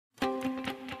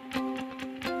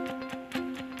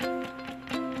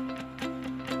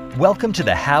Welcome to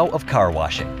the How of Car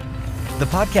Washing, the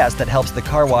podcast that helps the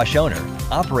car wash owner,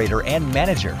 operator, and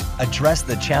manager address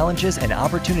the challenges and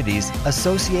opportunities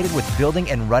associated with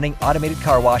building and running automated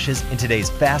car washes in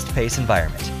today's fast-paced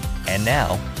environment. And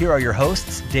now, here are your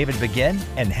hosts, David Begin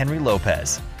and Henry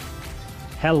Lopez.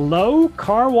 Hello,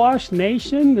 Car Wash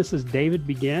Nation. This is David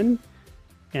Begin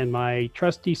and my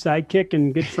trusty sidekick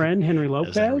and good friend, Henry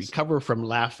Lopez. As I recover from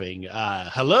laughing,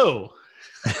 hello.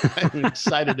 I'm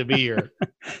excited to be here.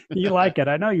 You like it.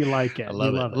 I know you like it. I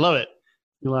love it. Love it.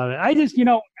 You love it. I just,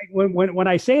 when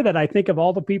I say that, I think of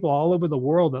all the people all over the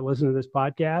world that listen to this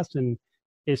podcast, and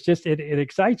it's just, it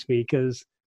excites me because,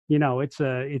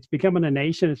 it's becoming a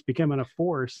nation. It's becoming a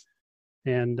force.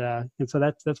 And so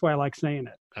that's why I like saying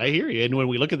it. I hear you. And when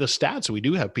we look at the stats, we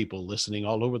do have people listening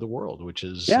all over the world, which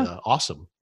is awesome.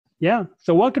 Yeah.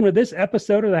 So welcome to this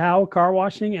episode of the How of Car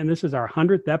Washing. And this is our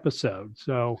 100th episode.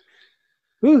 So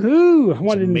woohoo! I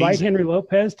wanted to invite Henry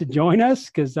Lopez to join us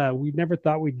because we never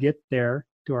thought we'd get there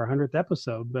to our 100th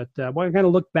episode. But we're going to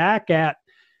look back at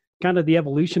kind of the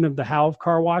evolution of the How of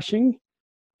Car Washing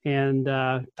and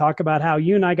talk about how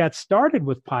you and I got started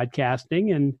with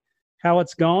podcasting and how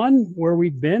it's gone, where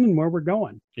we've been, and where we're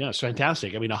going. Yeah, it's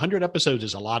fantastic. I mean, 100 episodes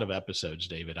is a lot of episodes,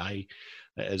 David.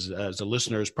 As the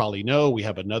listeners probably know, we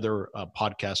have another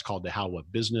podcast called The How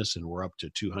of Business, and we're up to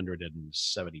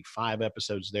 275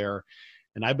 episodes there.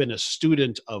 And I've been a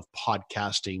student of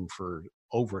podcasting for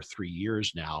over 3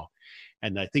 years now.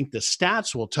 And I think the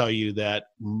stats will tell you that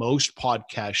most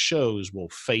podcast shows will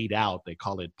fade out. They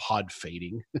call it pod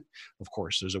fading. Of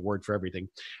course, there's a word for everything.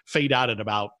 Fade out at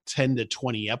about 10 to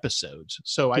 20 episodes.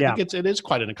 So I think it is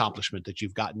quite an accomplishment that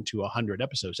you've gotten to 100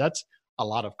 episodes. That's a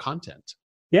lot of content.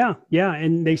 Yeah.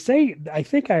 And they say, I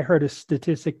think I heard a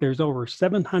statistic, there's over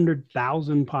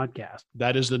 700,000 podcasts.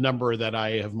 That is the number that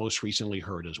I have most recently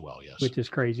heard as well, yes. Which is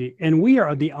crazy. And we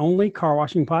are the only car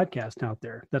washing podcast out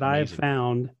there that I have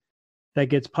found that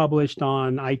gets published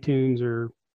on iTunes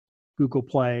or Google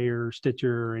Play or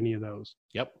Stitcher or any of those.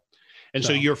 Yep. And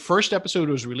so your first episode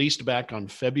was released back on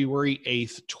February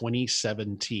 8th,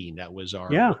 2017. That was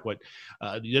our,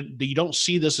 you don't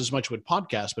see this as much with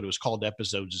podcasts, but it was called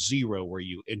episode 0, where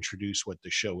you introduce what the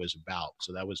show is about.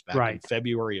 So that was back in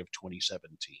February of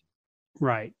 2017.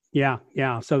 Right. Yeah.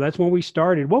 So that's when we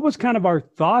started. What was kind of our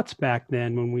thoughts back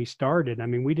then when we started? I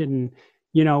mean, we didn't,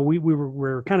 we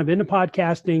were kind of into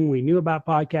podcasting. We knew about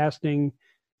podcasting.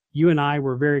 You and I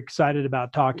were very excited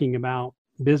about talking about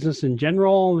business in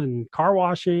general and car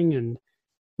washing. And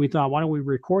we thought, why don't we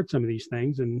record some of these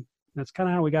things? And that's kind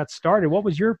of how we got started. What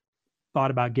was your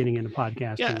thought about getting into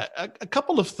podcasting? Yeah, a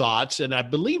couple of thoughts. And I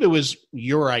believe it was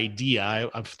your idea.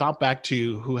 I've thought back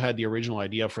to who had the original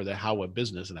idea for the How of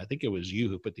Business. And I think it was you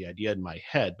who put the idea in my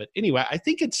head. But anyway, I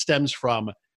think it stems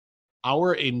from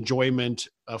our enjoyment.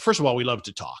 First of all, we love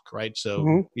to talk, right?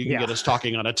 So you can get us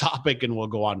talking on a topic and we'll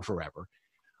go on forever.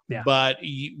 Yeah. But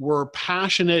we're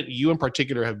passionate. You in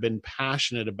particular have been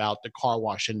passionate about the car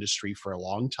wash industry for a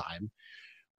long time.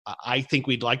 I think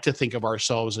we'd like to think of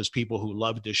ourselves as people who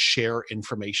love to share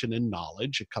information and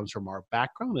knowledge. It comes from our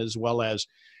background, as well as,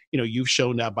 you've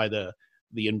shown that by the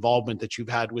involvement that you've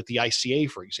had with the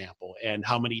ICA, for example, and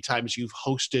how many times you've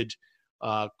hosted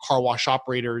car wash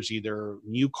operators, either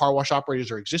new car wash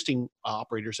operators or existing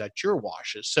operators at your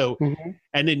washes. So,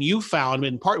 and then you found,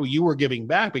 in part, you were giving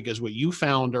back, because what you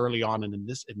found early on in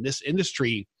this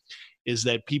industry is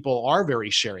that people are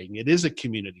very sharing. It is a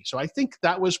community. So I think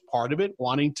that was part of it,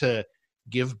 wanting to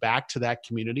give back to that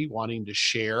community, wanting to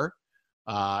share,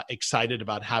 excited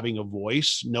about having a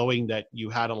voice, knowing that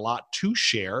you had a lot to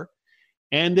share.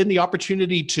 And then the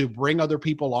opportunity to bring other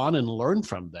people on and learn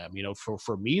from them.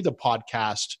 For me, the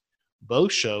podcast,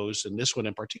 both shows, and this one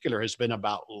in particular, has been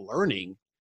about learning.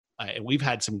 And we've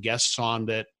had some guests on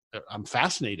that I'm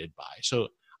fascinated by. So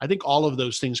I think all of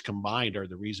those things combined are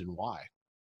the reason why.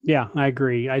 Yeah, I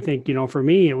agree. I think, for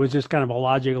me, it was just kind of a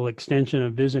logical extension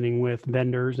of visiting with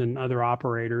vendors and other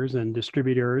operators and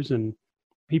distributors and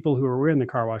people who are in the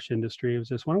car wash industry. It was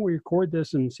just, why don't we record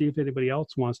this and see if anybody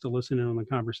else wants to listen in on the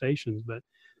conversations? But,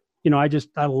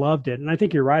 I loved it. And I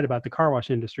think you're right about the car wash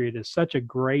industry. It is such a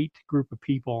great group of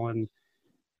people,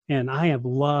 and I have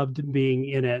loved being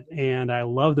in it. And I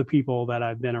love the people that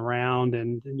I've been around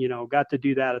and got to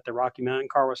do that at the Rocky Mountain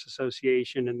Car Wash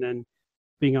Association. And then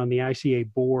being on the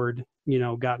ICA board,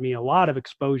 got me a lot of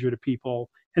exposure to people.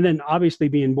 And then obviously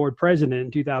being board president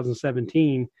in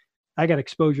 2017, I got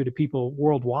exposure to people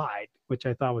worldwide, which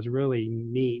I thought was really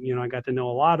neat. I got to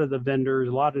know a lot of the vendors,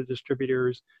 a lot of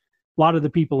distributors, a lot of the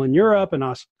people in Europe and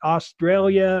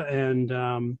Australia and,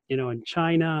 in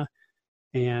China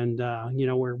and,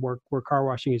 where car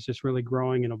washing is just really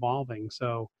growing and evolving.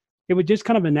 So it was just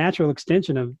kind of a natural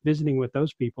extension of visiting with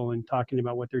those people and talking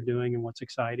about what they're doing and what's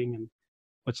exciting and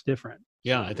what's different.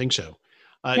 Yeah, I think so.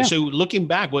 Yeah. So looking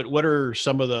back, what are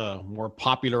some of the more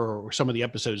popular or some of the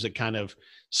episodes that kind of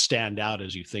stand out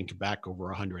as you think back over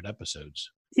 100 episodes?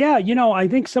 Yeah, I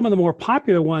think some of the more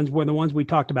popular ones were the ones we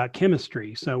talked about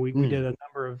chemistry. So we did a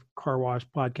number of car wash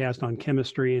podcasts on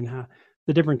chemistry and how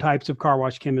the different types of car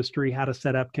wash chemistry, how to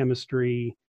set up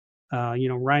chemistry.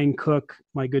 Ryan Cook,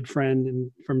 my good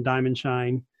friend from Diamond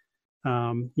Shine,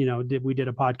 we did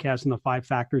a podcast on the 5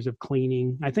 factors of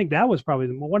cleaning. I think that was probably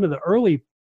one of the early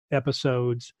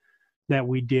episodes that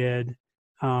we did,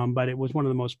 but it was one of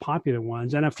the most popular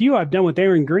ones. And a few I've done with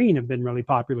Aaron Green have been really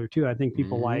popular too. I think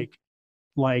people like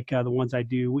the ones I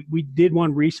do. We did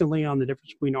one recently on the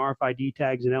difference between RFID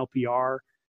tags and LPR.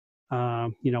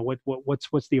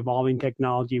 What's the evolving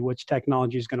technology? Which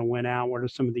technology is going to win out? What are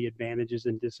some of the advantages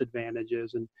and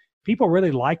disadvantages? And people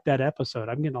really liked that episode.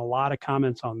 I'm getting a lot of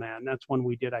comments on that, and that's one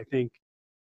we did, I think,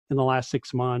 in the last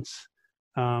 6 months.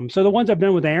 So the ones I've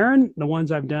done with Aaron, the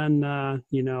ones I've done,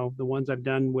 the ones I've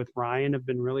done with Ryan have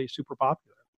been really super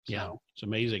popular. So. Yeah, it's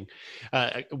amazing.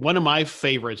 One of my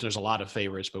favorites, there's a lot of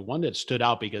favorites, but one that stood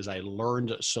out because I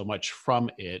learned so much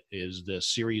from it is the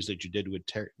series that you did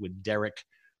with Derek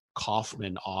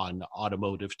Kaufman on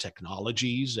automotive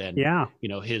technologies and,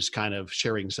 his kind of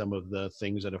sharing some of the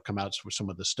things that have come out for some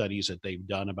of the studies that they've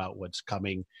done about what's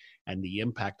coming and the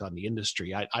impact on the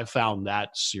industry. I found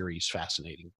that series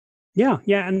fascinating. Yeah.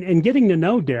 And getting to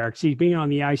know Derek, he's being on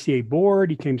the ICA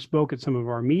board. He spoke at some of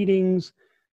our meetings.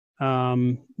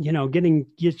 Getting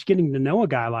to know a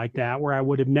guy like that where I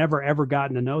would have never, ever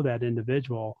gotten to know that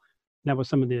individual. That was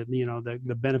some of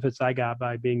the benefits I got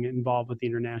by being involved with the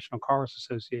International Car Wash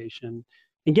Association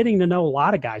and getting to know a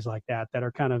lot of guys like that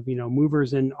are kind of,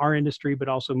 movers in our industry, but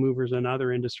also movers in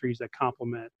other industries that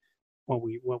complement what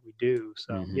we do.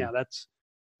 So that's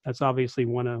obviously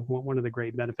one of the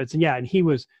great benefits. And he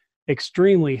was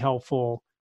extremely helpful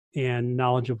and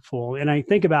knowledgeable. And I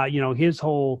think about,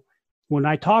 when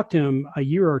I talked to him a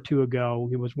year or two ago,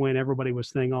 it was when everybody was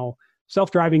saying, oh,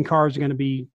 self-driving cars are going to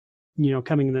be,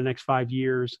 coming in the next 5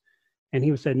 years. And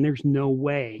he was saying, there's no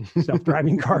way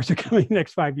self-driving cars are coming in the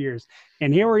next 5 years.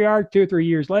 And here we are 2 or 3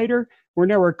 years later, we're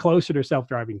nowhere closer to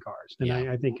self-driving cars. And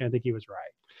I think he was right.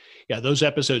 Yeah, those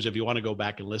episodes, if you want to go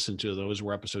back and listen to those,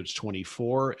 were episodes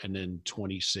 24 and then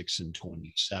 26 and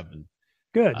 27.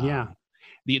 Good, yeah.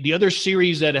 The other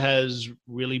series that has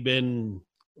really been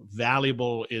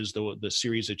valuable is the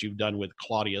series that you've done with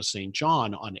Claudia St.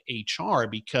 John on HR,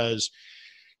 because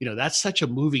that's such a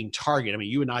moving target. I mean,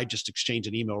 you and I just exchanged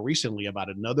an email recently about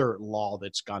another law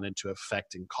that's gone into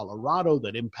effect in Colorado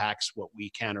that impacts what we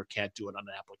can or can't do it on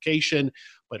an application.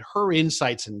 But her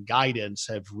insights and guidance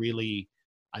have really,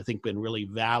 I think, been really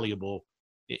valuable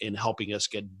in helping us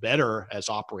get better as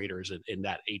operators in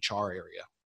that HR area.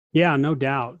 Yeah, no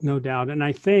doubt. And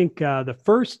I think the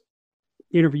first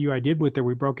interview I did with her,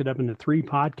 we broke it up into 3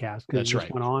 podcasts because it just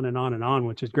went on and on and on,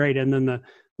 which is great. And then the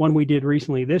one we did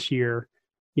recently this year,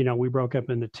 we broke up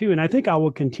into 2. And I think I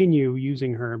will continue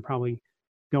using her and probably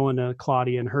going to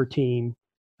Claudia and her team.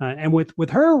 And with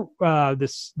her, the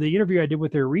interview I did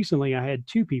with her recently, I had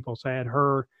 2 people. So I had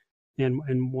her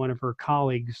and one of her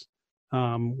colleagues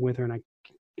with her, and I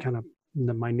kind of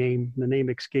the name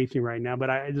escapes me right now. But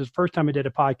it was the first time I did a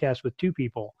podcast with 2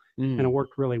 people, and it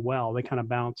worked really well. They kind of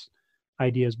bounced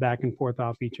ideas back and forth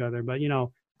off each other. But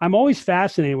I'm always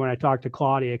fascinated when I talk to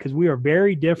Claudia because we are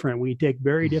very different. We take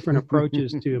very different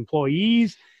approaches to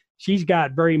employees. She's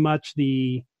got very much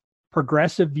the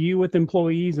progressive view with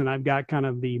employees, and I've got kind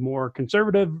of the more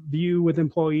conservative view with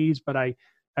employees. But I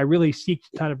really seek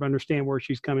to kind of understand where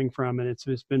she's coming from, and it's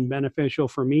been beneficial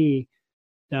for me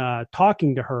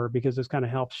talking to her because it's kind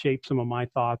of helped shape some of my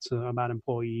thoughts about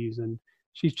employees, and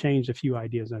she's changed a few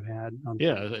ideas I've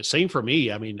had. Same for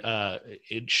me. I mean,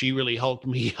 she really helped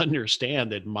me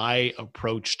understand that my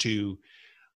approach to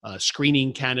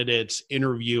screening candidates,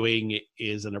 interviewing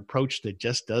is an approach that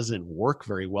just doesn't work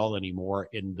very well anymore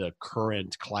in the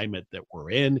current climate that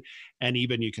we're in. And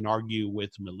even you can argue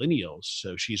with millennials.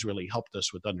 So she's really helped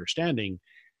us with understanding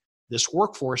this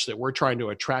workforce that we're trying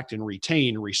to attract and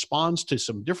retain responds to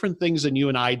some different things than you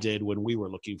and I did when we were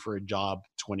looking for a job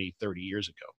 20, 30 years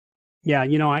ago. Yeah,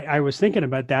 I was thinking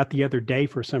about that the other day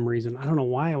for some reason. I don't know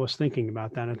why I was thinking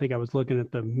about that. I think I was looking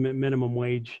at the minimum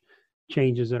wage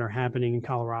changes that are happening in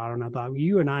Colorado, and I thought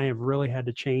you and I have really had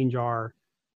to change our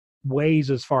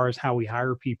ways as far as how we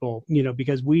hire people.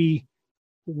 Because we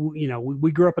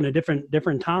grew up in a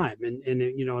different time, and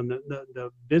the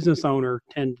business owner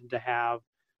tended to have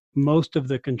most of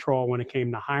the control when it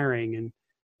came to hiring, and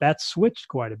that switched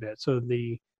quite a bit. So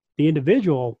the the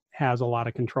individual has a lot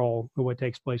of control of what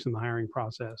takes place in the hiring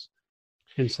process.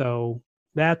 And so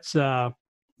that's,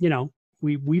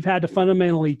 we've had to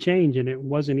fundamentally change, and it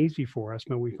wasn't easy for us,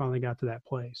 but we finally got to that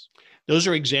place. Those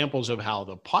are examples of how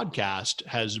the podcast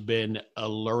has been a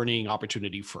learning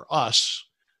opportunity for us,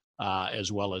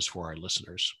 as well as for our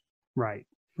listeners. Right.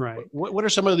 Right. What are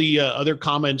some of the other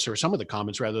comments, or some of the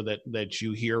comments rather, that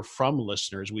you hear from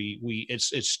listeners?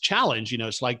 It's challenge,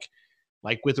 it's like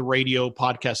with the radio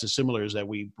podcast is similar, is that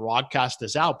we broadcast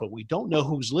this out, but we don't know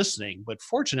who's listening. But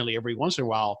fortunately, every once in a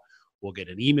while, we'll get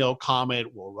an email comment,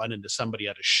 we'll run into somebody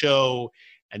at a show,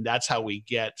 and that's how we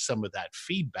get some of that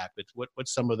feedback. But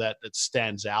what's some of that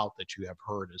stands out that you have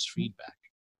heard as feedback?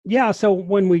 Yeah. So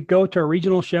when we go to a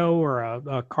regional show or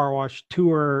a car wash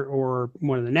tour or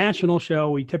one of the national show,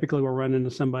 we typically will run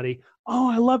into somebody. Oh,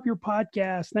 I love your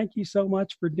podcast. Thank you so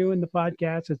much for doing the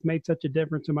podcast. It's made such a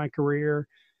difference in my career.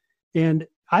 And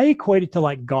I equate it to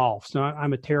like golf. So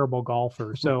I'm a terrible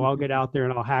golfer. So I'll get out there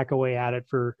and I'll hack away at it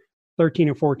for 13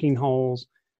 or 14 holes.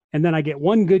 And then I get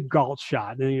one good golf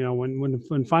shot. And,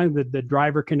 when finally the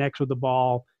driver connects with the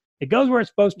ball, it goes where it's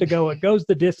supposed to go. It goes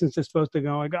the distance it's supposed to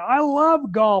go. I go, I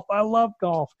love golf. I love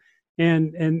golf.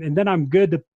 And then I'm good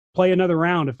to play another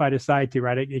round if I decide to,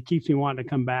 right? It keeps me wanting to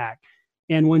come back.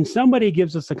 And when somebody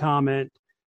gives us a comment,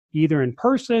 either in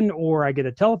person or I get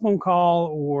a telephone call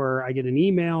or I get an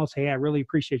email, say, hey, I really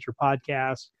appreciate your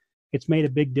podcast. It's made a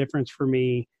big difference for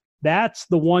me. That's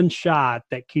the one shot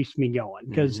that keeps me going,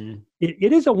 because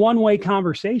it is a one-way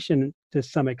conversation to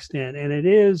some extent. And it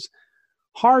is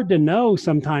hard to know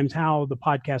sometimes how the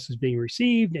podcast is being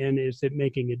received and is it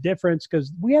making a difference,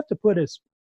 because we have to put a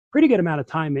pretty good amount of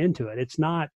time into it. It's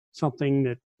not something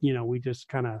that, we just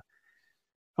kind of,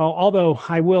 although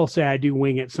I will say I do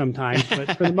wing it sometimes,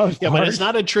 but for the most part. But it's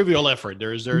not a trivial effort.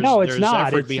 There's not.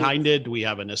 effort behind it. We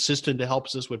have an assistant that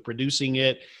helps us with producing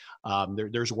it.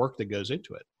 There's work that goes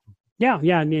into it. Yeah.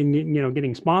 And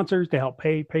getting sponsors to help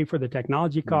pay for the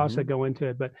technology costs that go into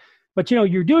it. But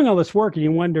you're doing all this work and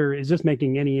you wonder, is this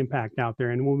making any impact out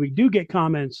there? And when we do get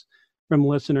comments from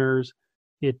listeners,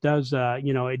 it does,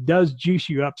 it does juice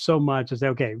you up so much to say,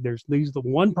 okay, there's the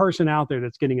one person out there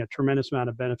that's getting a tremendous amount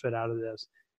of benefit out of this.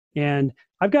 And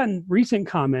I've gotten recent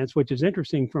comments, which is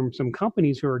interesting, from some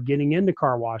companies who are getting into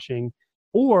car washing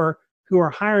or who are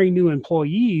hiring new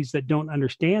employees that don't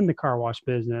understand the car wash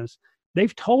business.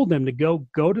 They've told them to go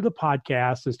to the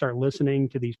podcast and start listening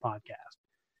to these podcasts.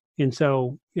 And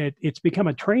so it's become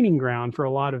a training ground for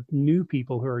a lot of new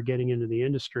people who are getting into the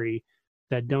industry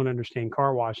that don't understand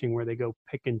car washing, where they go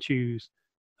pick and choose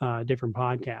different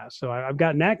podcasts. So I've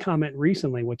gotten that comment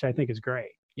recently, which I think is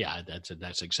great. Yeah,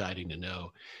 that's exciting to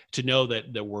know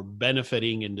that we're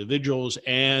benefiting individuals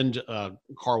and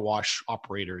car wash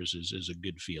operators is a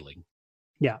good feeling.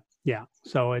 Yeah.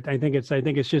 So I think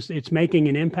it's making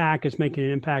an impact. It's making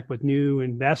an impact with new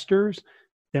investors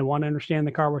that want to understand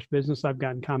the car wash business. I've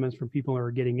gotten comments from people who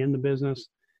are getting in the business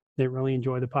that really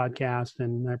enjoy the podcast,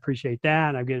 and I appreciate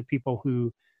that. I've got people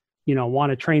who, want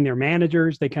to train their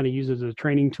managers. They kind of use it as a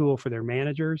training tool for their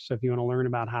managers. So if you want to learn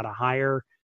about how to hire,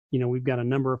 we've got a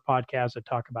number of podcasts that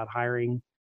talk about hiring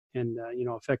and,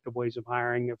 effective ways of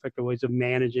hiring, effective ways of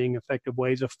managing, effective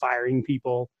ways of firing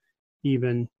people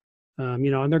even,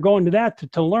 and they're going to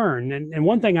that to learn. And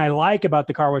one thing I like about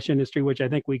the car wash industry, which I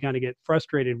think we kind of get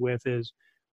frustrated with, is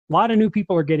a lot of new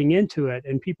people are getting into it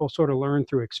and people sort of learn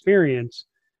through experience,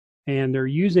 and they're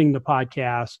using the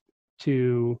podcast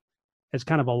as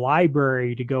kind of a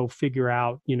library to go figure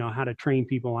out, how to train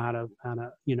people, how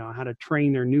to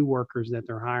train their new workers that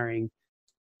they're hiring.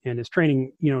 And it's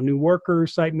training, new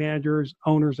workers, site managers,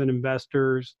 owners, and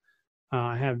investors.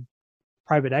 I have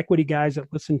private equity guys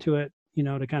that listen to it,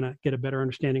 to kind of get a better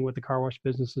understanding what the car wash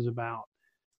business is about.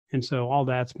 And so all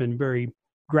that's been very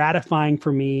gratifying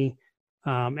for me.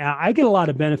 I get a lot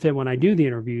of benefit when I do the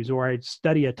interviews or I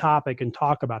study a topic and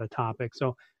talk about a topic.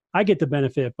 So I get the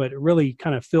benefit, but it really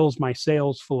kind of fills my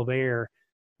sails full of air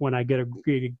when I get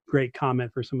a great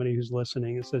comment for somebody who's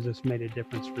listening. It says it's made a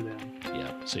difference for them.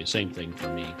 Yeah, same thing for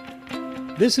me.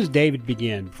 This is David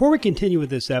Begin. Before we continue with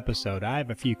this episode, I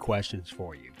have a few questions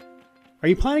for you. Are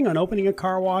you planning on opening a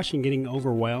car wash and getting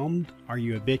overwhelmed? Are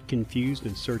you a bit confused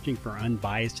and searching for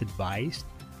unbiased advice?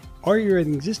 Or you're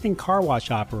an existing car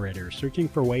wash operator searching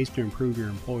for ways to improve your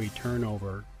employee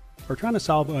turnover or trying to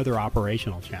solve other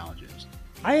operational challenges?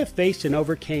 I have faced and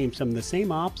overcame some of the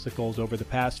same obstacles over the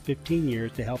past 15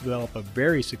 years to help develop a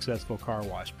very successful car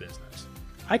wash business.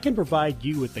 I can provide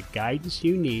you with the guidance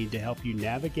you need to help you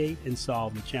navigate and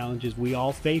solve the challenges we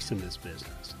all face in this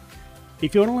business.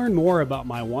 If you want to learn more about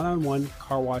my one-on-one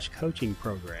car wash coaching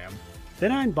program,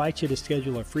 then I invite you to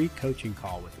schedule a free coaching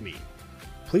call with me.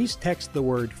 please text the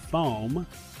word foam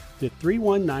to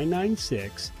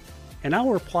 31996, and I'll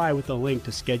reply with a link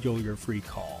to schedule your free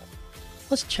call.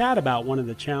 Let's chat about one of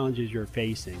the challenges you're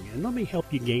facing, and let me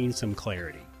help you gain some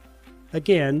clarity.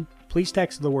 Again, please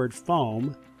text the word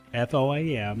foam,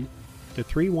 F-O-A-M, to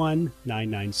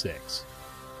 31996.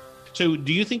 So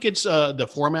do you think it's the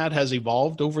format has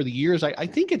evolved over the years? I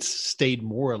think it's stayed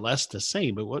more or less the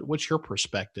same, but what's your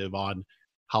perspective on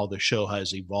how the show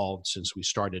has evolved since we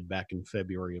started back in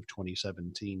February of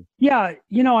 2017? Yeah,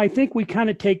 I think we kind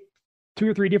of take 2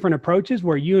 or 3 different approaches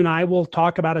where you and I will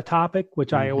talk about a topic,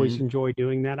 which I always enjoy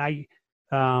doing that. I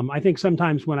think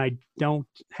sometimes when I don't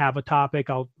have a topic,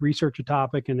 I'll research a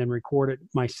topic and then record it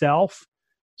myself.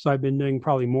 So I've been doing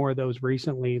probably more of those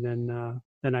recently than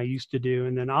I used to do.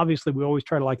 And then obviously we always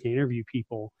try to interview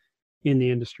people in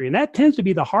the industry. And that tends to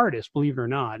be the hardest, believe it or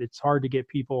not. It's hard to get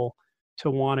people to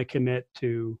want to commit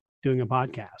to doing a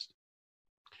podcast.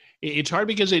 It's hard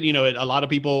because a lot of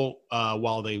people,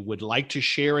 while they would like to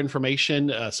share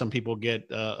information, some people get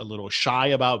a little shy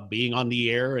about being on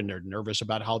the air and they're nervous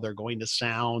about how they're going to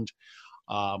sound.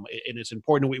 And it's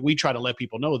important. We try to let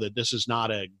people know that this is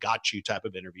not a got you type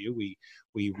of interview. We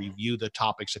review the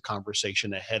topics of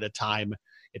conversation ahead of time.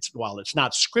 While it's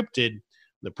not scripted,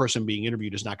 the person being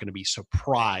interviewed is not going to be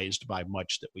surprised by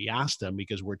much that we ask them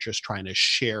because we're just trying to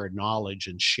share knowledge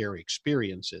and share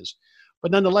experiences. But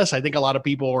nonetheless, I think a lot of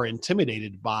people are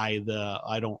intimidated by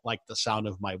I don't like the sound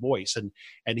of my voice. And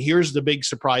here's the big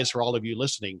surprise for all of you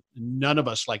listening. None of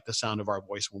us like the sound of our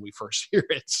voice when we first hear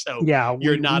it. So yeah,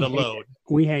 you're not alone.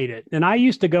 We hate it. And I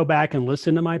used to go back and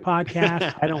listen to my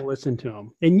podcast. I don't listen to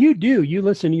them. And you do. You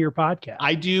listen to your podcast.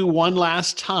 I do one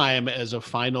last time as a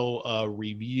final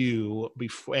review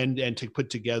before and to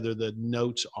put together the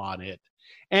notes on it.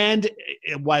 And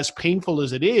as painful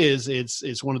as it is,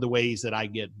 it's one of the ways that I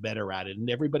get better at it. And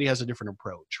everybody has a different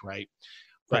approach, right?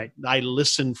 But right. I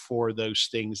listen for those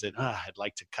things that I'd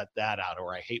like to cut that out,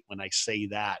 or I hate when I say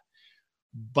that.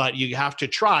 But you have to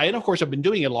try. And of course, I've been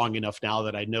doing it long enough now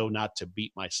that I know not to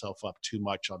beat myself up too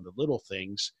much on the little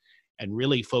things and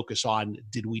really focus on,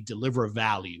 did we deliver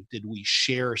value? Did we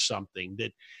share something?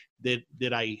 Did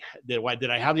I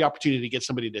have the opportunity to get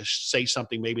somebody to say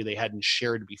something maybe they hadn't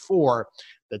shared before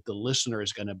that the listener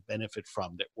is going to benefit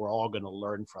from, that we're all going to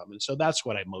learn from? And so that's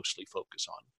what I mostly focus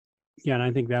on. Yeah, and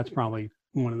I think that's probably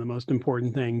one of the most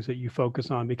important things that you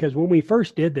focus on, because when we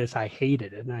first did this, I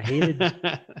hated it. And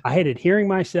I hated hearing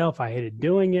myself. I hated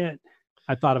doing it.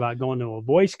 I thought about going to a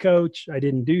voice coach. I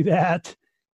didn't do that.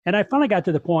 And I finally got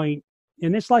to the point,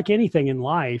 and it's like anything in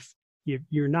life,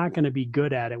 you're not going to be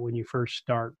good at it when you first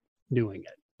start doing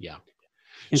it. Yeah.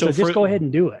 And so just go ahead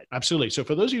and do it. Absolutely. So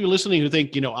for those of you listening who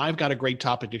think, I've got a great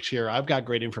topic to share, I've got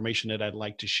great information that I'd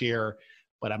like to share,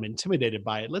 but I'm intimidated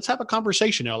by it, let's have a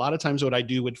conversation. A lot of times what I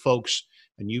do with folks,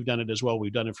 and you've done it as well,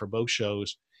 we've done it for both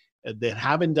shows, that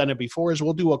haven't done it before, is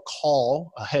we'll do a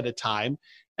call ahead of time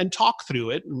and talk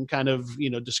through it and kind of,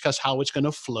 discuss how it's going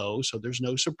to flow so there's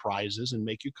no surprises and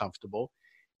make you comfortable.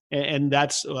 And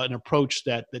that's an approach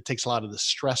that takes a lot of the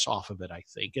stress off of it, I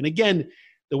think. And again,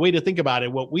 the way to think about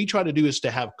it, what we try to do is to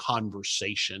have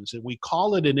conversations. And we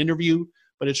call it an interview,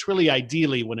 but it's really,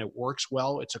 ideally, when it works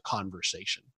well, it's a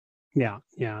conversation. Yeah.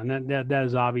 And that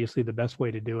is obviously the best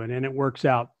way to do it. And it works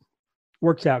out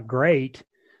great.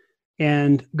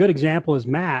 And good example is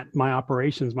Matt, my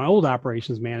old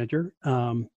operations manager.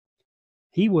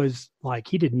 He was like,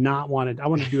 he did not want to, I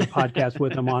wanted to do a podcast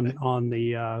with him on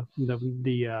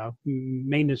the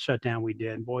maintenance shutdown we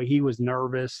did. Boy, he was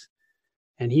nervous.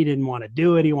 And he didn't want to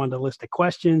do it. He wanted to list the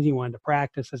questions. He wanted to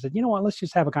practice. I said, you know what, let's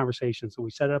just have a conversation. So we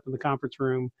set it up in the conference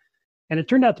room, and it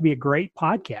turned out to be a great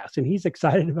podcast. And he's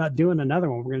excited about doing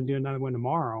another one. We're going to do another one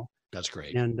tomorrow. That's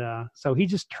great. And so he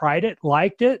just tried it,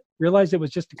 liked it, realized it was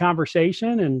just a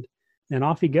conversation, and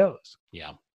off he goes. Yeah.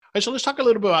 All right, so let's talk a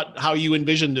little bit about how you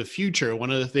envision the future. One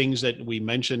of the things that we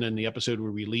mentioned in the episode we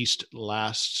released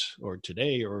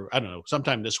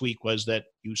sometime this week, was that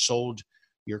you sold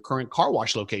your current car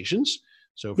wash locations.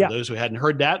 So for those who hadn't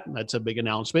heard that, that's a big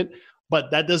announcement. But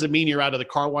that doesn't mean you're out of the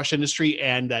car wash industry,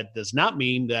 and that does not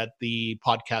mean that the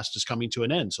podcast is coming to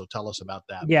an end. So tell us about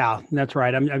that. Yeah, that's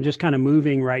right. I'm just kind of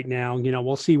moving right now.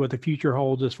 We'll see what the future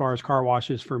holds as far as car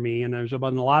washes for me. And there's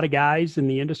been a lot of guys in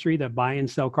the industry that buy and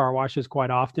sell car washes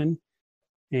quite often.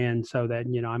 And so that,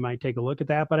 I might take a look at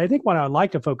that. But I think what I'd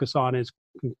like to focus on is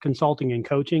consulting and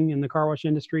coaching in the car wash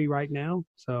industry right now.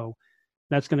 So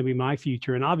that's going to be my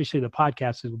future. And obviously the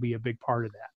podcast will be a big part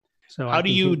of that. So how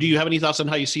do you have any thoughts on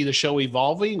how you see the show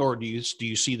evolving, or do you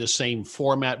see the same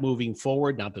format moving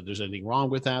forward? Not that there's anything wrong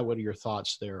with that. What are your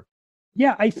thoughts there?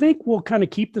 Yeah, I think we'll kind of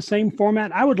keep the same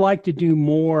format. I would like to do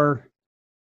more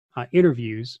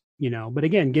interviews, but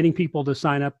again, getting people to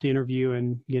sign up to interview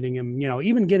and getting them,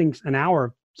 even getting an hour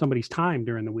of somebody's time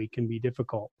during the week can be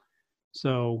difficult.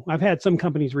 So I've had some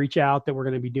companies reach out that we're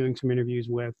going to be doing some interviews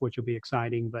with, which will be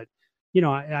exciting. But,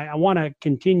 I want to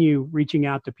continue reaching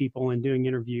out to people and doing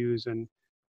interviews and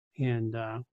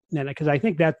because I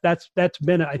think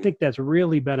that's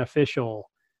really beneficial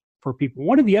for people.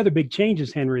 One of the other big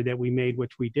changes, Henry, that we made,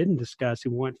 which we didn't discuss,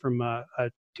 we went from a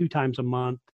 2 times a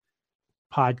month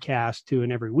podcast to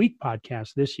an every week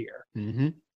podcast this year. Mm-hmm.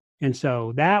 And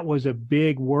so that was a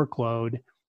big workload.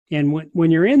 And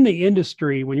when you're in the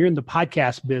industry, when you're in the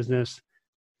podcast business,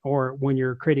 or when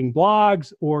you're creating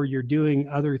blogs or you're doing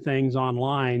other things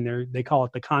online, they call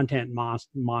it the content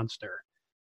monster.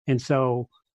 And so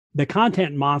the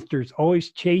content monster's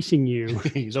always chasing you.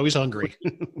 He's always hungry.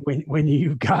 when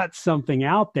you've got something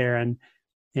out there,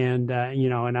 and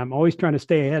I'm always trying to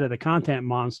stay ahead of the content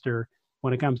monster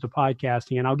when it comes to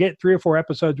podcasting. And I'll get 3 or 4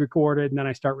 episodes recorded, and then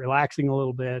I start relaxing a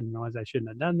little bit and realize I shouldn't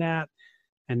have done that.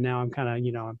 And now I'm kind of,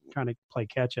 I'm trying to play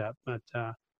catch up. But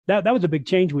that was a big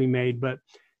change we made. But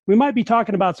we might be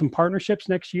talking about some partnerships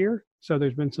next year. So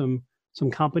there's been some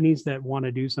companies that want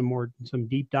to do some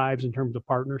deep dives in terms of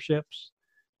partnerships.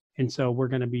 And so we're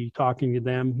going to be talking to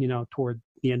them, toward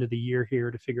the end of the year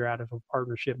here to figure out if a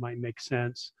partnership might make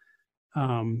sense,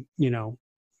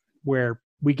 where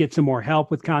we get some more help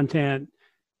with content.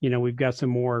 We've got some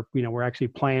more, we're actually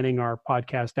planning our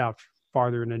podcast out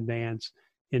farther in advance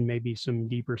and maybe some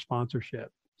deeper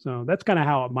sponsorship. So that's kind of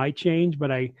how it might change.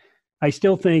 But I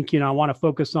still think, I want to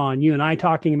focus on you and I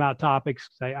talking about topics.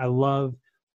 I love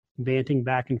vanting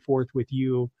back and forth with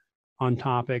you on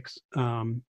topics.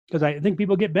 Because I think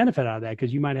people get benefit out of that,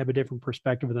 because you might have a different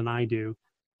perspective than I do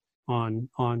on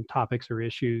topics or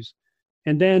issues.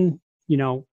 And then,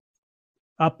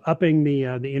 upping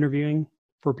the interviewing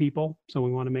for people. So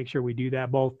we want to make sure we do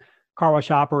that, both car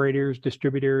wash operators,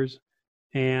 distributors,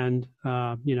 and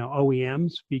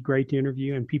OEMs. Be great to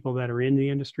interview, and people that are in the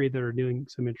industry that are doing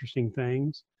some interesting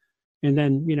things. And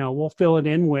then, we'll fill it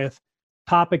in with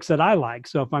topics that I like.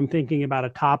 So if I'm thinking about a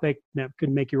topic that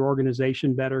could make your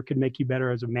organization better, could make you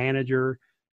better as a manager,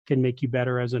 can make you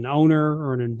better as an owner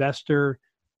or an investor,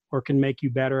 or can make you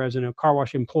better as a car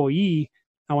wash employee,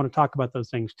 I want to talk about those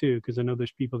things too, because I know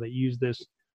there's people that use this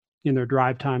in their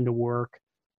drive time to work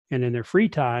and in their free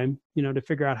time, to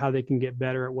figure out how they can get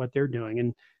better at what they're doing.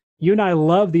 And you and I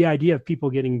love the idea of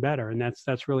people getting better. And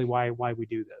that's really why we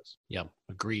do this. Yeah,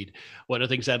 agreed. One of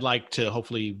the things I'd like to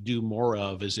hopefully do more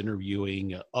of is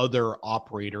interviewing other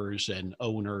operators and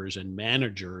owners and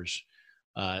managers.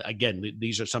 Again,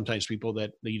 these are sometimes people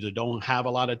that either don't have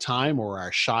a lot of time or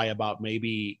are shy about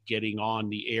maybe getting on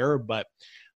the air, but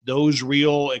those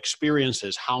real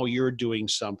experiences, how you're doing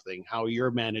something, how you're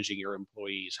managing your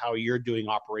employees, how you're doing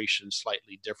operations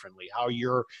slightly differently, how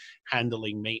you're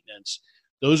handling maintenance.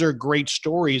 Those are great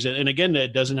stories. And again,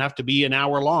 it doesn't have to be an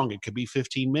hour long. It could be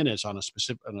 15 minutes on a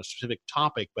specific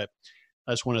topic, but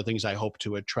that's one of the things I hope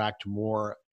to attract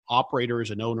more operators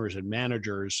and owners and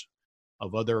managers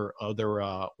of other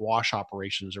wash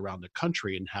operations around the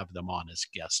country and have them on as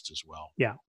guests as well.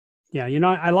 Yeah. Yeah.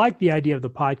 I like the idea of the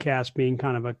podcast being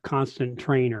kind of a constant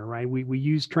trainer, right? We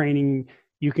use training.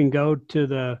 You can go to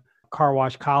the car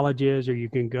wash colleges, or you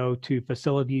can go to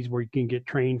facilities where you can get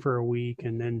trained for a week.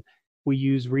 And then we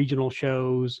use regional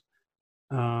shows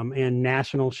and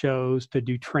national shows to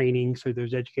do training. So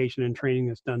there's education and training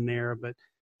that's done there. But,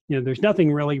 there's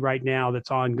nothing really right now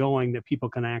that's ongoing that people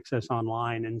can access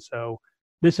online. And so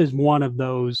this is one of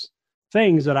those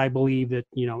things that I believe that,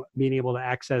 being able to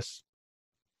access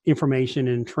information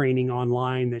and training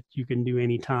online that you can do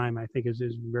anytime, I think is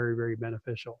very, very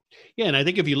beneficial. Yeah. And I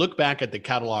think if you look back at the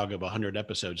catalog of 100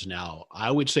 episodes now,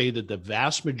 I would say that the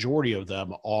vast majority of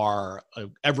them are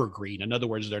evergreen. In other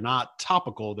words, they're not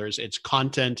topical. It's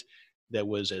content that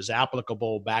was as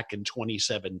applicable back in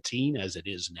 2017 as it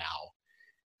is now.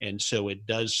 And so it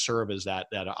does serve as that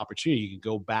opportunity. You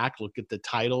can go back, look at the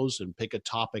titles and pick a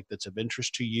topic that's of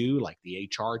interest to you, like the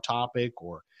HR topic,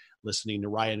 or listening to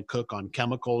Ryan Cook on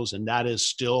chemicals, and that is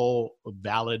still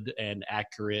valid and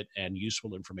accurate and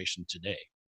useful information today.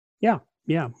 Yeah,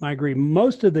 I agree.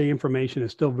 Most of the information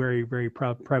is still very, very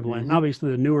prevalent. Mm-hmm.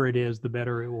 Obviously, the newer it is, the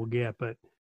better it will get, but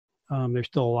there's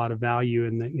still a lot of value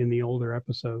in the older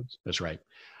episodes. That's right.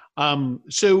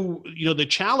 So, the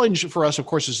challenge for us, of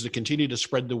course, is to continue to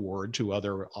spread the word to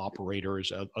other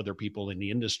operators, other people in the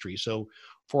industry. So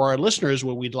for our listeners,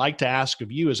 what we'd like to ask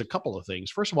of you is a couple of things.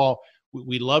 First of all,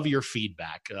 we love your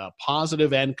feedback,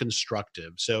 positive and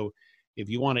constructive. So if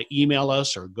you want to email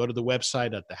us or go to the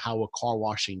website at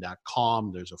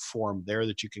thehowacarwashing.com, there's a form there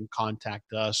that you can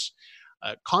contact us.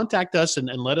 contact us and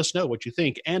let us know what you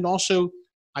think. And also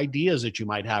ideas that you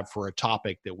might have for a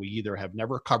topic that we either have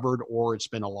never covered or it's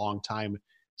been a long time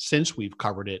since we've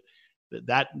covered it.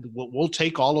 That we'll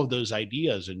take all of those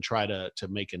ideas and try to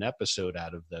make an episode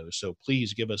out of those. So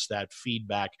please give us that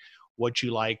feedback, what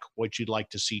you like, what you'd like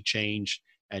to see changed,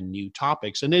 and new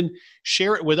topics, and then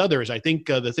share it with others. I think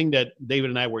the thing that David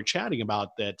and I were chatting about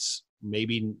that's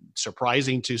maybe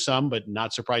surprising to some, but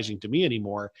not surprising to me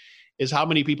anymore, is how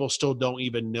many people still don't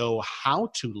even know how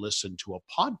to listen to a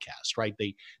podcast, right?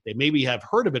 They maybe have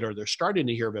heard of it or they're starting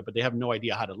to hear of it, but they have no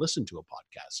idea how to listen to a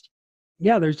podcast.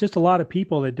 Yeah, there's just a lot of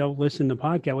people that don't listen to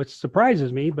podcasts, which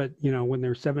surprises me. But, when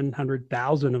there's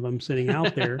 700,000 of them sitting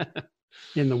out there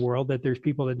in the world, that there's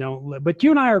people that don't. But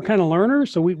you and I are kind of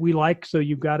learners. So so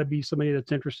you've got to be somebody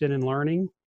that's interested in learning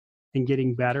and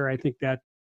getting better. I think that,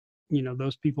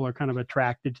 those people are kind of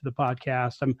attracted to the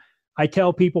podcast. I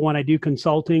tell people when I do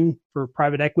consulting for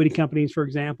private equity companies, for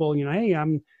example, hey,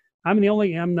 I'm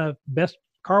the best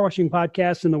car washing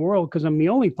podcast in the world because I'm the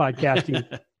only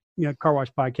podcasting car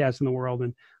wash podcast in the world.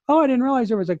 And, I didn't realize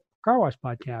there was a car wash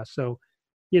podcast. So,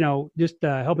 just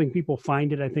helping people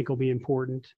find it, I think will be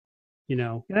important,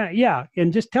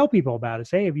 and just tell people about it.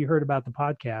 Say, have you heard about the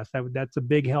podcast? That's a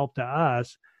big help to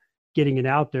us getting it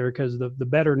out there, because the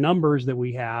better numbers that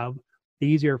we have, the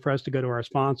easier for us to go to our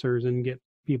sponsors and get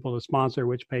people to sponsor,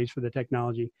 which pays for the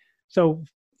technology. So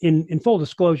in full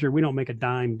disclosure, we don't make a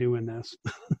dime doing this.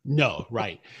 No,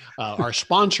 right. Our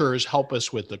sponsors help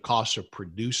us with the cost of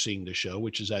producing the show,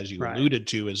 which is, as you alluded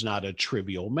to, is not a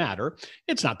trivial matter.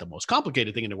 It's not the most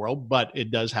complicated thing in the world, but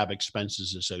it does have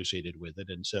expenses associated with it.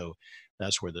 And so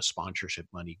that's where the sponsorship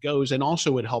money goes. And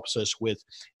also it helps us with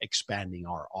expanding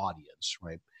our audience,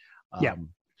 right?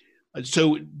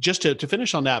 So just to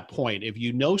finish on that point, if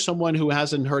you know someone who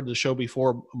hasn't heard the show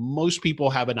before, most people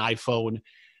have an iPhone.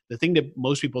 The thing that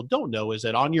most people don't know is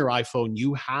that on your iPhone,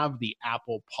 you have the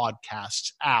Apple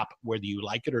Podcasts app, whether you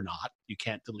like it or not. You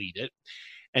can't delete it.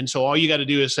 And so all you got to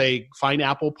do is say, find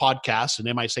Apple Podcasts, and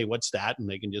they might say, what's that? And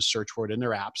they can just search for it in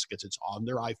their apps because it's on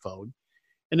their iPhone.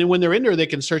 And then when they're in there, they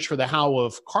can search for the How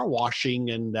of Car Washing,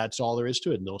 and that's all there is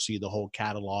to it. And they'll see the whole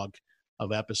catalog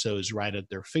of episodes right at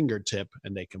their fingertip,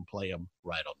 and they can play them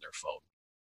right on their phone.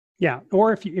 Yeah.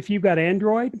 Or if you've got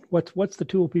Android, what's the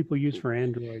tool people use for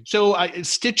Android? So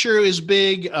Stitcher is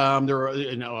big. There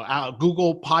are,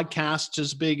 Google Podcasts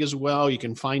is big as well. You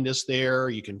can find us there.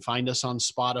 You can find us on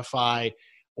Spotify,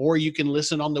 or you can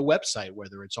listen on the website,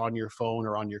 whether it's on your phone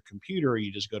or on your computer.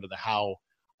 You just go to the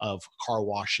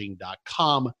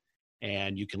howofcarwashing.com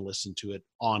and you can listen to it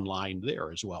online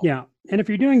there as well. Yeah. And if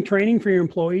you're doing training for your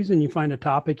employees and you find a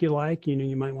topic you like,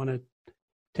 you might want to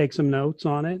take some notes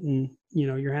on it, and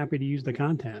you're happy to use the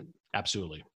content.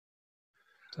 Absolutely.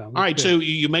 So, all right. good. So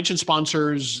you mentioned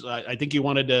sponsors. I think you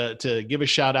wanted to give a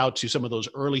shout out to some of those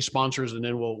early sponsors, and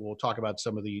then we'll talk about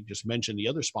some of just mention the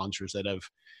other sponsors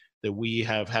that we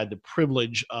have had the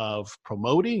privilege of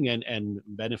promoting and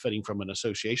benefiting from an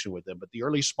association with them. But the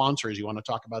early sponsors, you want to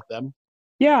talk about them?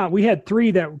 Yeah, we had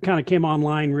 3 that kind of came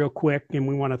online real quick, and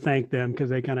we want to thank them because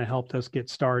they kind of helped us get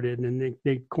started, and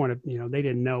they kind of, they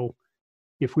didn't know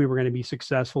if we were going to be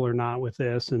successful or not with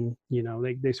this. And,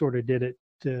 they sort of did it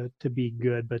to be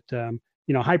good. But,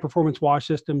 High Performance Wash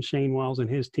Systems, Shane Wells and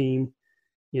his team,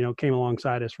 came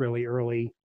alongside us really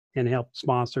early and helped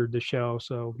sponsor the show.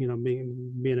 So,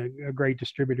 being a great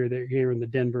distributor there here in the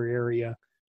Denver area.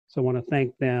 So I want to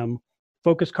thank them.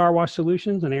 Focus Car Wash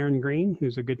Solutions and Aaron Green,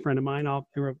 who's a good friend of mine. All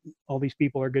these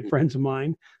people are good friends of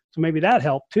mine. So maybe that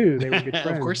helped too. They were good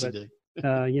friends. Of course it did.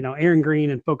 Aaron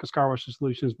Green and Focus Car Wash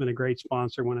Solutions has been a great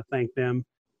sponsor. I want to thank them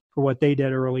for what they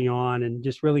did early on, and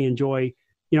just really enjoy.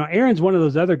 Aaron's one of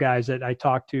those other guys that I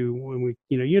talk to when we,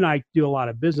 you and I do a lot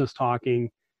of business talking,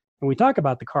 and we talk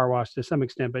about the car wash to some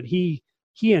extent, but he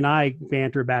and I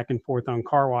banter back and forth on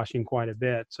car washing quite a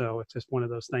bit. So it's just one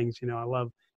of those things, I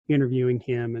love interviewing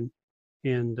him, and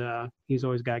he's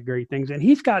always got great things, and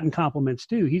he's gotten compliments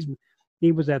too.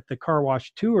 He was at the car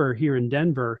wash tour here in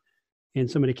Denver, and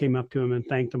somebody came up to him and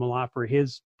thanked him a lot for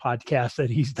his podcast that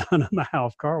he's done on the How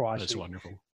of Car Washing. That's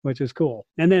wonderful. Which is cool.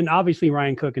 And then obviously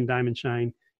Ryan Cook and Diamond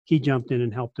Shine, he jumped in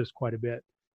and helped us quite a bit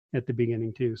at the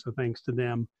beginning too. So thanks to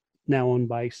them, now owned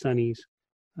by Sonny's.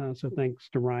 So thanks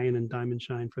to Ryan and Diamond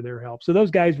Shine for their help. So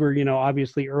those guys were,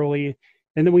 obviously early.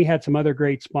 And then we had some other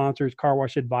great sponsors, Car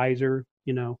Wash Advisor,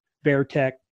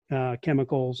 Vertec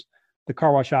Chemicals, the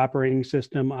Car Wash Operating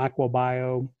System,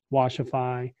 AquaBio,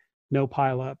 Washify, No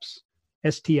Pileups,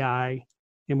 STI,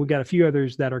 and we've got a few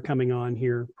others that are coming on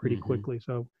here pretty quickly.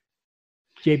 So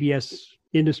JBS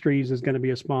Industries is going to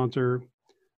be a sponsor.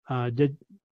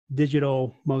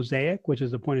 Digital Mosaic, which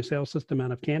is a point of sale system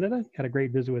out of Canada. Had a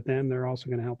great visit with them. They're also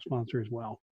going to help sponsor as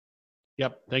well.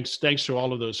 Yep. Thanks to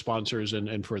all of those sponsors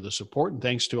and for the support. And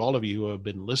thanks to all of you who have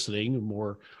been listening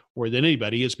more than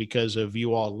anybody. It's because of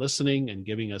you all listening and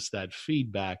giving us that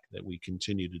feedback that we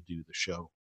continue to do the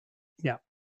show. Yeah.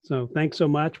 So thanks so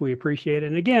much. We appreciate it.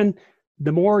 And again,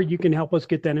 the more you can help us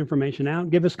get that information out,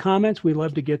 give us comments. We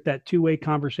love to get that two-way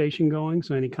conversation going.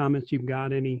 So any comments you've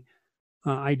got, any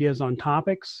ideas on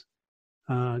topics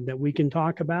that we can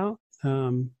talk about,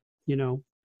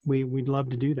 we'd love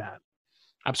to do that.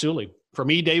 Absolutely. For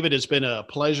me, David, it's been a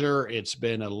pleasure. It's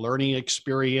been a learning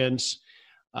experience.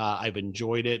 I've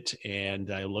enjoyed it,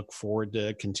 and I look forward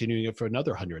to continuing it for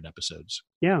another 100 episodes.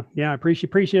 Yeah. I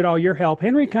appreciate all your help.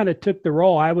 Henry kind of took the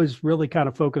role. I was really kind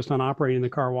of focused on operating the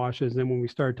car washes. And when we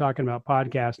started talking about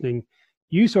podcasting,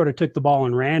 you sort of took the ball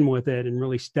and ran with it and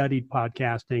really studied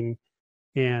podcasting.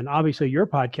 And obviously your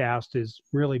podcast has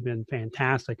really been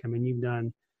fantastic. I mean, you've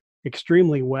done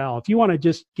extremely well. If you want to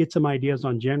just get some ideas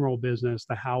on general business,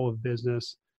 the How of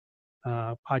Business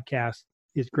podcast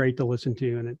is great to listen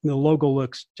to. And the logo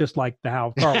looks just like the How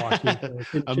of Car Wash. So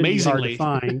amazingly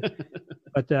hard to find.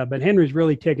 But Henry's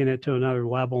really taken it to another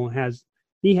level and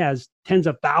he has tens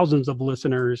of thousands of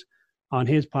listeners on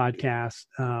his podcast.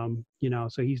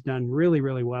 So he's done really,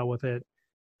 really well with it.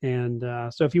 And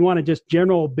so if you want to just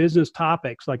general business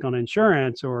topics like on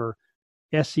insurance or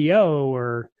SEO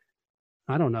or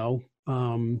I don't know,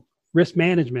 risk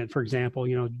management, for example,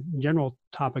 general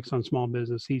topics on small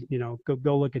business, he's,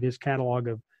 go look at his catalog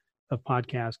of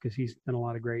podcasts because he's done a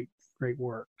lot of great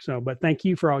work. So, but thank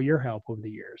you for all your help over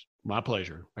the years. My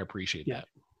pleasure. I appreciate that.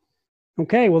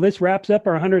 Okay. Well, this wraps up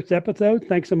our 100th episode.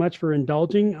 Thanks so much for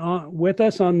indulging with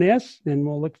us on this. And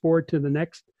we'll look forward to the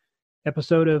next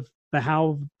episode of the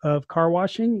How of Car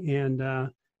Washing. And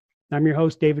I'm your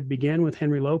host, David Begin with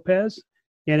Henry Lopez.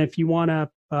 And if you want to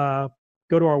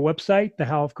go to our website,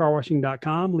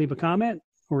 thehowofcarwashing.com, leave a comment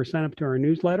or sign up to our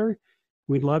newsletter.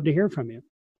 We'd love to hear from you.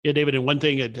 Yeah, David, and one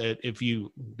thing, if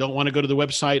you don't want to go to the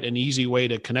website, an easy way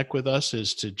to connect with us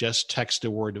is to just text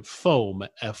the word FOAM,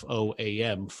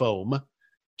 F-O-A-M, FOAM,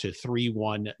 to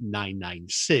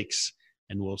 31996,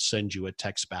 and we'll send you a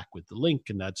text back with the link.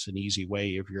 And that's an easy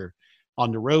way. If you're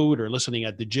on the road or listening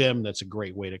at the gym, that's a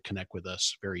great way to connect with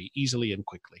us very easily and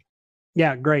quickly.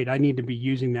 Yeah, great. I need to be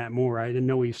using that more. I didn't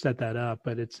know we've set that up,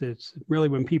 but it's really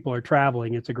when people are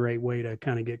traveling, it's a great way to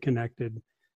kind of get connected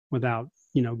without,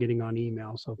 getting on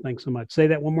email. So thanks so much. Say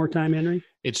that one more time, Henry.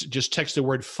 It's just text the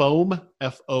word FOAM,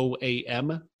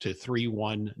 F-O-A-M, to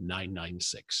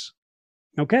 31996.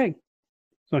 Okay.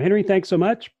 So Henry, thanks so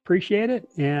much. Appreciate it.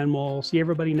 And we'll see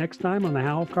everybody next time on the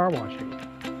How of Car Washing.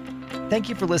 Thank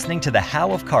you for listening to the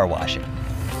How of Car Washing.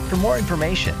 For more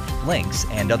information, links,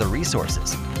 and other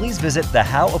resources, please visit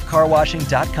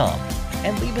thehowofcarwashing.com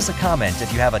and leave us a comment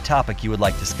if you have a topic you would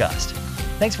like discussed.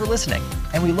 Thanks for listening,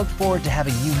 and we look forward to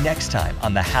having you next time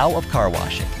on the How of Car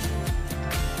Washing.